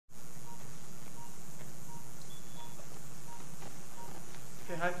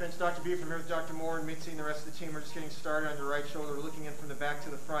friends, Dr. Buford here with Dr. Moore and Mitzi and the rest of the team. We're just getting started on your right shoulder. We're looking in from the back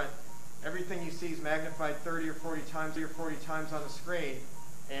to the front. Everything you see is magnified 30 or 40 times on the screen.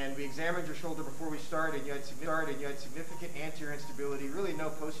 And we examined your shoulder before we started. You had significant anterior instability, really no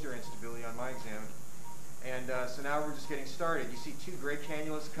posterior instability on my exam. And so now we're just getting started. You see two gray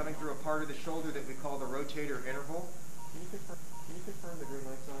cannulas coming through a part of the shoulder that we call the rotator interval. Can you confirm the green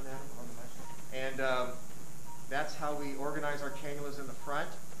light's on, Adam, on the mesh? And that's how we organize our cannulas in the front.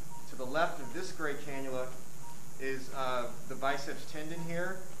 To the left of this gray cannula is the biceps tendon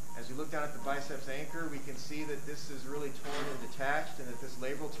here. As we look down at the biceps anchor, we can see that this is really torn and detached, and that this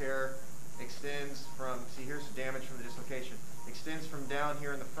labral tear extends from, see here's the damage from the dislocation, extends from down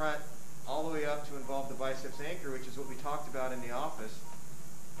here in the front all the way up to involve the biceps anchor, which is what we talked about in the office.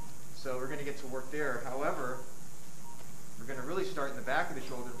 So we're going to get to work there. However, we're going to really start in the back of the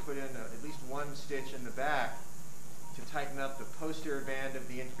shoulder and put in at least one stitch in the back to tighten up the posterior band of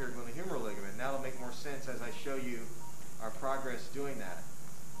the inferior glenohumeral ligament. And that'll make more sense as I show you our progress doing that.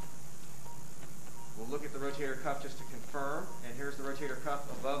 We'll look at the rotator cuff just to confirm, and here's the rotator cuff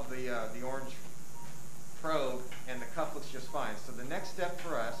above the orange probe, and the cuff looks just fine. So the next step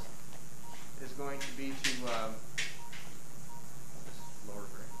for us is going to be to lower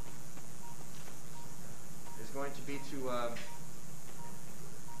grade. Is going to be to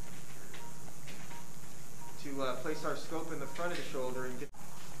place our scope in the front of the shoulder and get.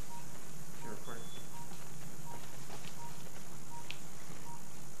 You're recording.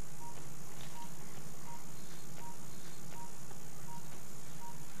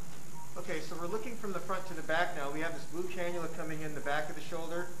 Okay, so we're looking from the front to the back now. We have this blue cannula coming in the back of the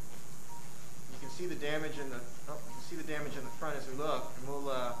shoulder. You can see the damage in the front as we look, and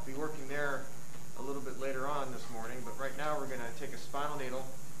we'll be working there a little bit later on this morning. But right now we're going to take a spinal needle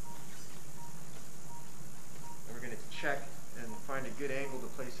and we're going to check and find a good angle to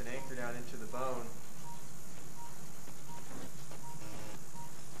place an anchor down into the bone.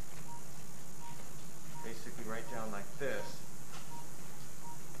 Basically right down like this.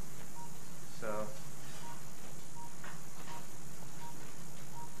 So I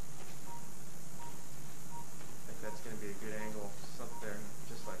think that's going to be a good angle, something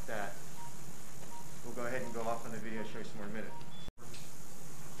just like that. We'll go ahead and go off on the video, show you some more in a minute.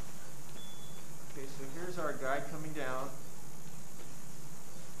 Okay, so here's our guide coming down.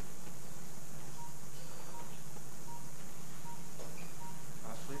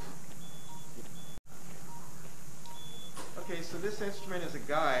 Please. Okay, so this instrument is a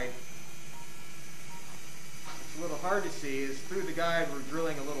guide. It's a little hard to see is through the guide we're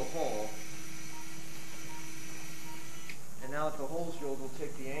drilling a little hole. And now at the hole's drilled, we'll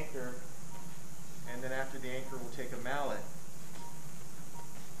take the anchor, and then after the anchor we'll take a mallet.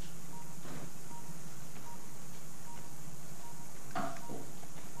 Okay,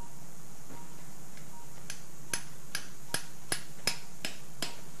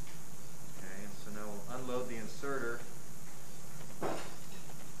 and so now we'll unload the inserter.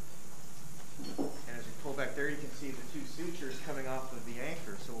 And as we pull back there, you can see the two sutures coming off of the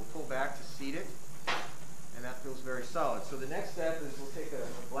anchor. So we'll pull back to seat it, and that feels very solid. So the next step is we'll take a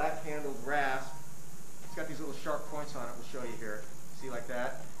black handled rasp. It's got these little sharp points on it. We'll show you here. See, like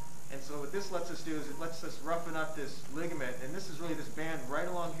that? And so what this lets us do is it lets us roughen up this ligament, and this is really this band right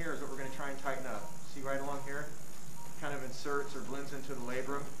along here is what we're going to try and tighten up. See right along here? Kind of inserts or blends into the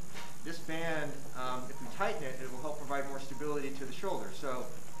labrum. This band, if we tighten it, it will help provide more stability to the shoulder. So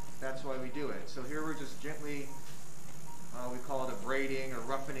that's why we do it. So here we're just gently, we call it abrading or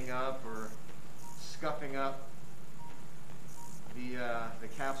roughening up or scuffing up the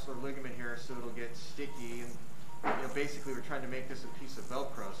capsular ligament here so it'll get sticky. And basically we're trying to make this a piece of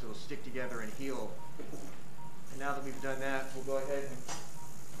Velcro so it'll stick together and heal. And now that we've done that, we'll go ahead and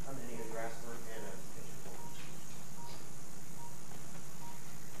I'm going to need a grasper and a pinch pull.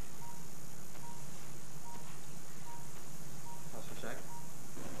 Pause for a sec.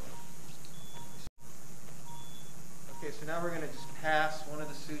 Okay, so now we're going to just pass one of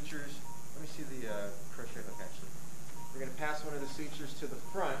the sutures. Let me see the crochet hook actually. We're going to pass one of the sutures to the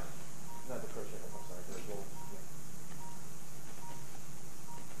front. Not the crochet hook, I'm sorry. The roll. Yeah.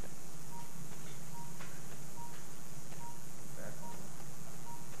 Back on.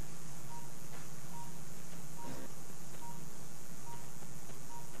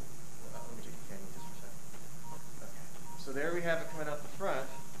 Let me take the camera just for a second. Okay. So there we have it coming out the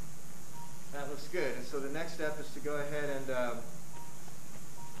front. That looks good. And so the next step is to go ahead and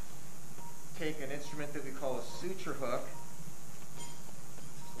take an instrument that we call a suture hook,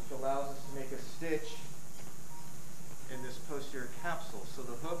 which allows us to make a stitch in this posterior capsule. So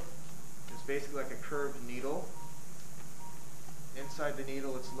the hook is basically like a curved needle. inside the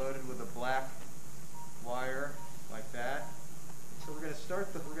needle it's loaded with a black wire like that. So we're going to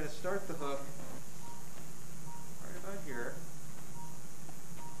start the hook right about here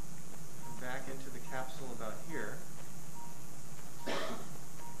and back into the capsule about here.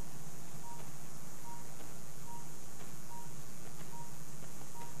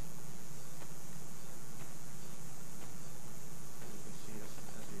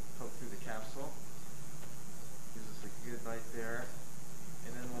 Capsule. Gives us a good bite there.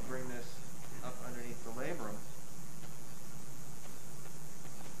 And then we'll bring this up underneath the labrum.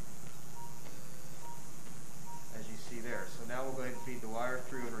 As you see there. So now we'll go ahead and feed the wire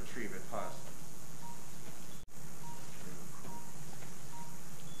through and retrieve it. Pause.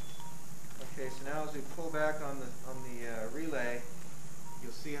 Okay, so now as we pull back on the relay,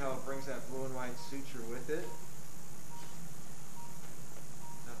 you'll see how it brings that blue and white suture with it.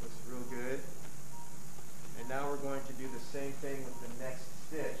 Looks real good. And now we're going to do the same thing with the next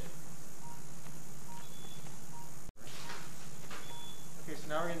stitch. Okay, so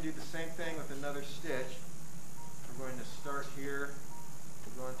now we're going to do the same thing with another stitch. We're going to start here.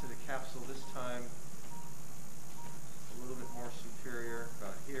 We'll go into the capsule this time a little bit more superior,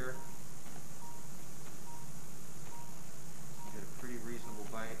 about here. You get a pretty reasonable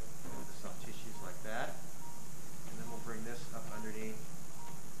bite of the soft tissues like that. And then we'll bring this up underneath.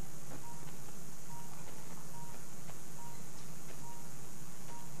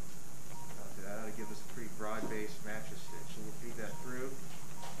 Give us a pretty broad-based mattress stitch. So we'll feed that through,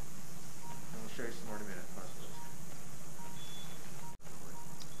 and we'll show you some more in a minute.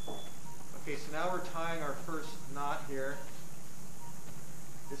 Okay, so now we're tying our first knot here.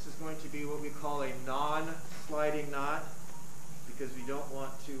 This is going to be what we call a non-sliding knot, because we don't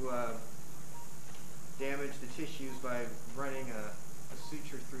want to damage the tissues by running a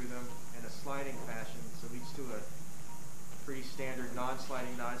suture through them in a sliding fashion. So it leads to a pretty standard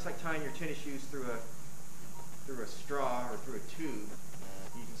non-sliding knot. It's like tying your tennis shoes through a straw or through a tube.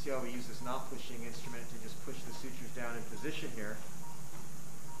 You can see how we use this knot pushing instrument to just push the sutures down in position here.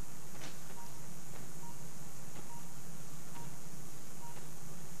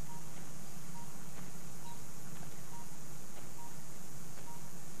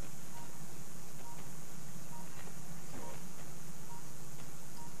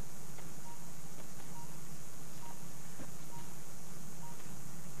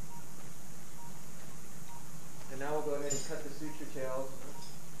 Now we'll go ahead and cut the suture tails.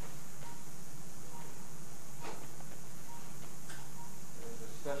 There's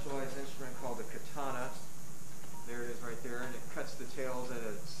a specialized instrument called a katana. There it is right there, and it cuts the tails at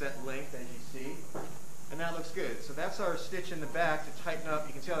a set length, as you see. And that looks good. So that's our stitch in the back to tighten up.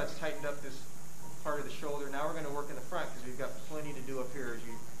 You can see how that's tightened up this part of the shoulder. Now we're going to work in the front because we've got plenty to do up here, as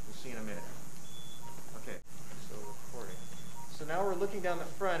you will see in a minute. Okay, so recording. So now we're looking down the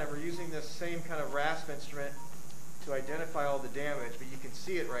front, and we're using this same kind of rasp instrument to identify all the damage, but you can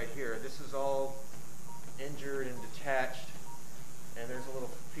see it right here. This is all injured and detached, and there's a little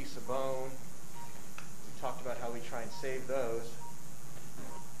piece of bone. We talked about how we try and save those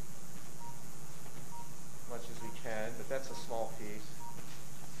as much as we can, but that's a small piece.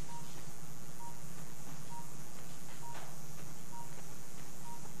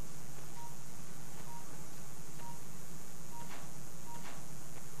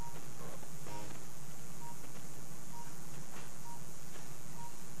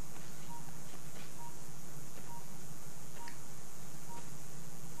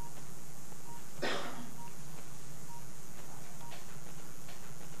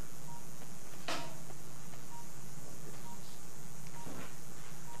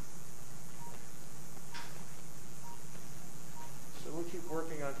 We'll keep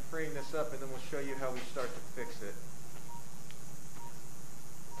working on freeing this up, and then we'll show you how we start to fix it.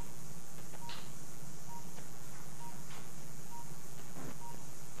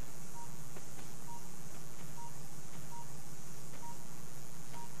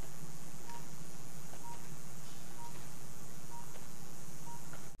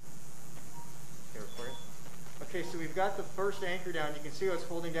 Okay, recording. Okay, so we've got the first anchor down. You can see how it's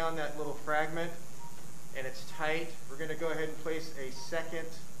holding down that little fragment, and it's tight. We're going to go ahead and place a second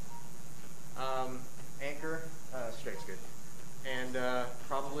anchor, straight's good, and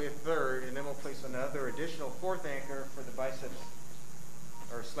probably a third, and then we'll place another additional fourth anchor for the biceps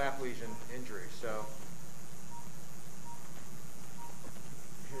or slap lesion injury. So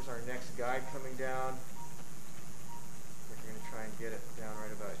here's our next guide coming down. We're going to try and get it down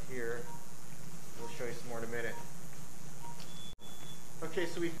right about here. We'll show you some more in a minute. Okay,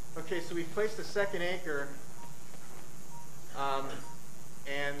 so we've placed the second anchor,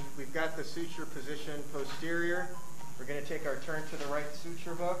 and we've got the suture position posterior. We're going to take our turn to the right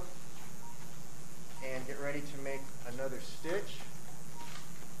suture hook and get ready to make another stitch.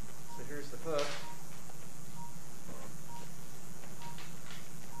 So here's the hook.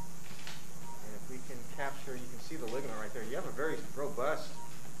 And if we can capture, you can see the ligament right there. You have a very robust,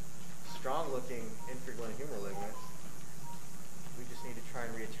 strong-looking inferior glenohumeral ligament. We just need to try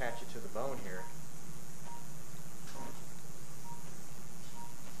and reattach it to the bone here.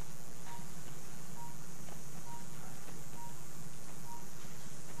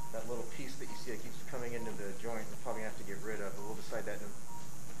 That little piece that you see that keeps coming into the joint, we'll probably have to get rid of, but we'll decide that in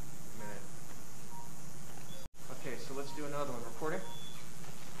a minute. Okay, so let's do another one. Recording?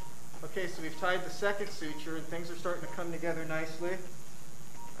 Okay, so we've tied the second suture and things are starting to come together nicely.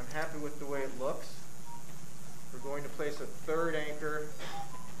 I'm happy with the way it looks. We're going to place a third anchor.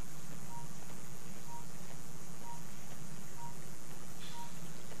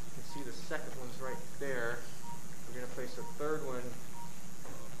 You can see the second one's right there. We're going to place a third one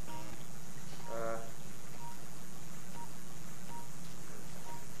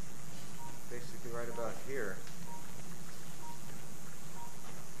basically right about here.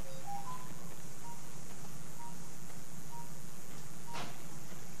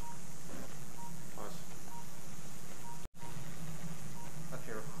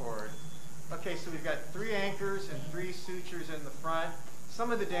 Okay, record. Okay, so we've got 3 anchors and 3 sutures in the front.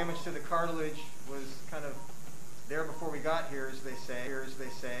 Some of the damage to the cartilage was kind of there before we got here, as they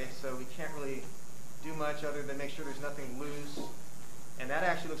say, so we can't really do much other than make sure there's nothing loose. And that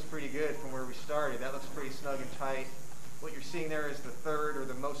actually looks pretty good from where we started. That looks pretty snug and tight. What you're seeing there is the third or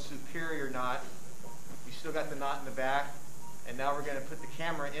the most superior knot. You still got the knot in the back. And now we're going to put the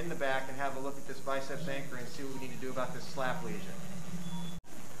camera in the back and have a look at this biceps anchor and see what we need to do about this slap lesion.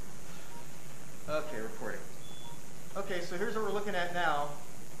 Okay, recording. Okay, so here's what we're looking at now.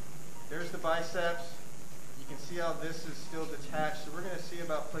 There's the biceps. You can see how this is still detached. So we're going to see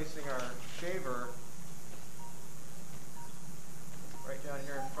about placing our shaver right down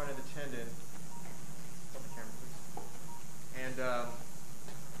here in front of the tendon. Hold the camera, please. And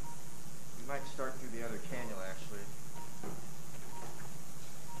we might start through the other cannula, actually.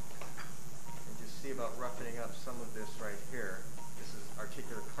 And just see about roughening up some of this right here. This is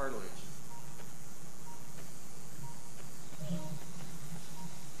articular cartilage.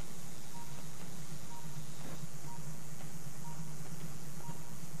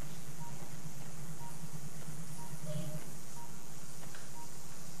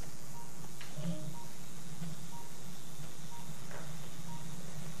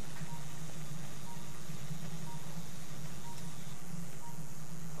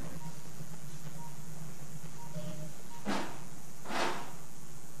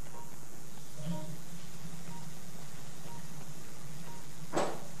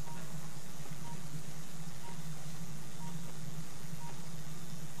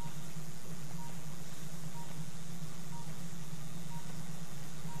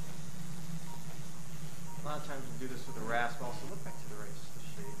 A lot of times we do this with a rasp also. Look back to the right just a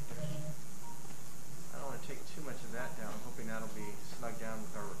shade. I don't want to take too much of that down. I'm hoping that'll be snug down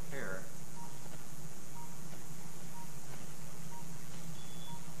with our repair.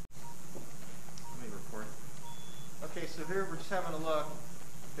 Let me record. Okay, so here we're just having a look.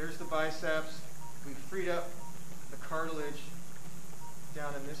 There's the biceps. We've freed up the cartilage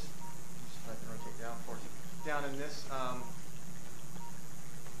down in this, just if I can rotate down for it, down in this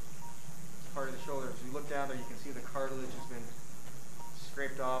part of the shoulder. As you look down there, you can see the cartilage has been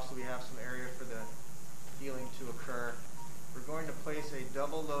scraped off, so we have some area for the healing to occur. We're going to place a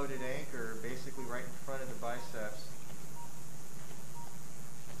double-loaded anchor basically right in front of the biceps,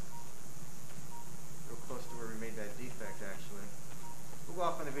 real close to where we made that defect, actually. We'll go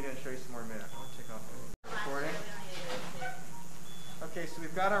off on the video and show you some more in a minute. I want to take off the recording. Okay, so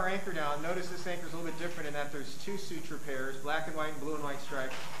we've got our anchor down. Notice this anchor is a little bit different in that there's 2 suture pairs, black and white and blue and white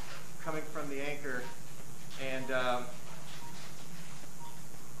stripes, coming from the anchor, and I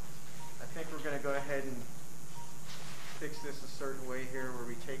think we're going to go ahead and fix this a certain way here where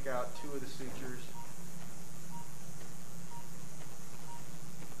we take out 2 of the sutures.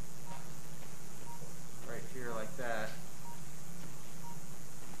 Right here like that.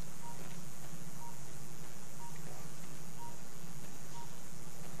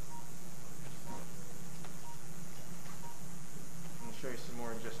 Show you some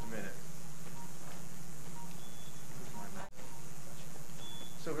more in just a minute.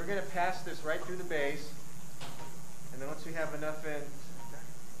 So we're going to pass this right through the base, and then once we have enough in,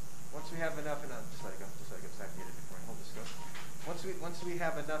 just let it go, it's activated before I hold this go. Once we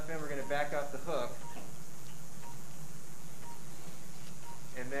have enough in, we're going to back out the hook,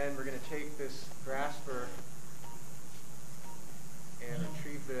 and then we're going to take this grasper and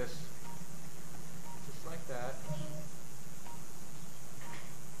retrieve this just like that.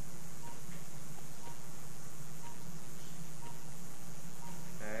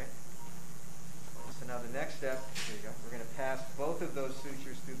 Okay. So now the next step, here you go, we're going to pass both of those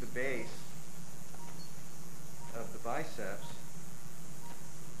sutures through the base of the biceps,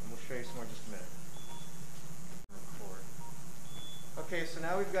 and we'll show you some more in just a minute. Okay, so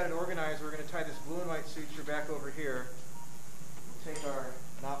now we've got it organized. We're going to tie this blue and white suture back over here. We'll take our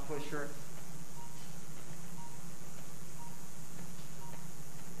knot pusher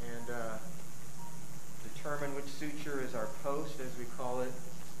and determine which suture is our post, as we call it.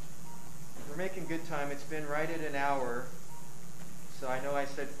 We're making good time. It's been right at an hour. So I know I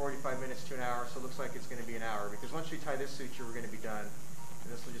said 45 minutes to an hour, so it looks like it's going to be an hour, because once we tie this suture, we're going to be done.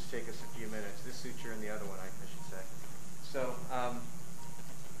 And this will just take us a few minutes. This suture and the other one, I should say. So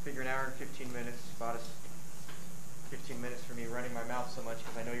figure an hour and 15 minutes, about 15 minutes for me running my mouth so much,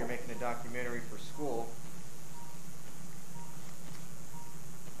 because I know you're making a documentary for school.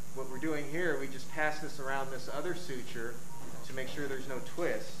 What we're doing here, we just pass this around this other suture to make sure there's no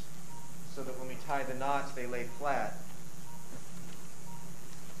twist, so that when we tie the knots, they lay flat.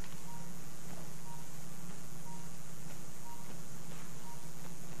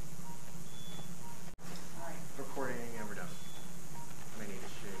 Recording, and we're done. I may need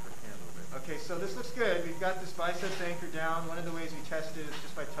to shave my hand a little bit. Okay, so this looks good. We've got this biceps anchor down. One of the ways we test it is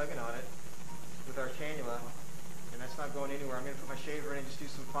just by tugging on it with our cannula, and that's not going anywhere. I'm going to put my shaver in and just do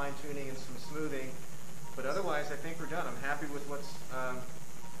some fine tuning and some smoothing, but otherwise I think we're done. I'm happy with what's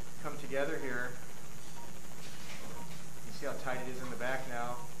come together here. You can see how tight it is in the back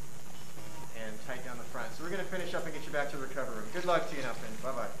now and tight down the front. So we're going to finish up and get you back to the recovery room. Good luck to you now, friend.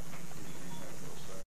 Bye-bye.